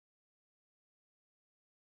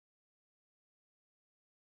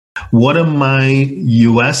What are my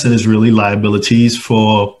US and Israeli liabilities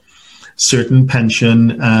for certain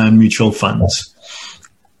pension and mutual funds?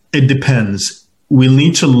 It depends. We'll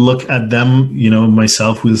need to look at them,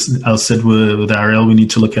 myself, I'll sit with Ariel, we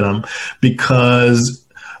need to look at them because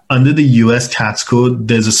under the US tax code,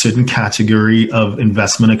 there's a certain category of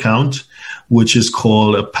investment account, which is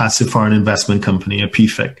called a passive foreign investment company, a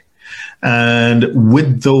PFIC. And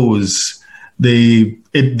with those, they're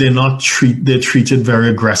treated very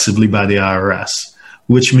aggressively by the IRS,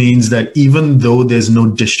 which means that even though there's no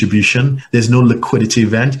distribution, there's no liquidity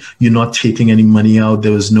event, you're not taking any money out,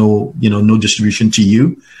 there was no distribution to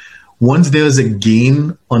you. Once there's a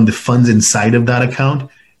gain on the funds inside of that account,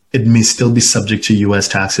 it may still be subject to US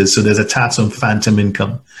taxes. So there's a tax on phantom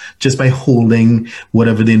income. Just by holding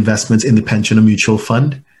whatever the investments in the pension or mutual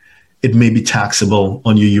fund, it may be taxable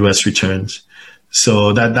on your US returns.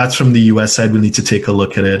 So that's from the US side. We'll need to take a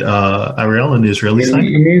look at it. Ariel, on the Israeli side?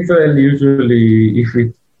 In Israel, usually, if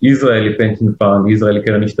it's Israeli pension fund, Israeli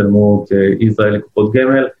קרן השתלמות, Israeli קופות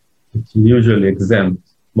גמל, it's usually exempt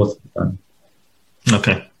most of the time.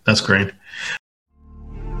 Okay, that's great.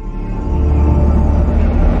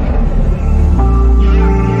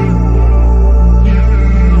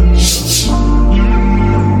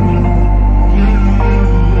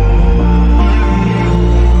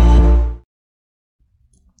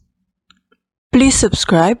 Please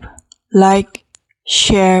subscribe, like,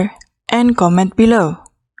 share, and comment below.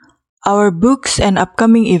 Our books and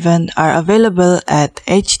upcoming events are available at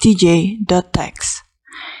htj.tax.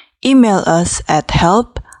 Email us at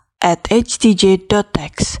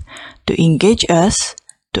help@htj.tax to engage us,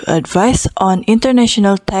 to advise on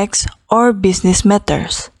international tax or business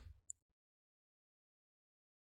matters.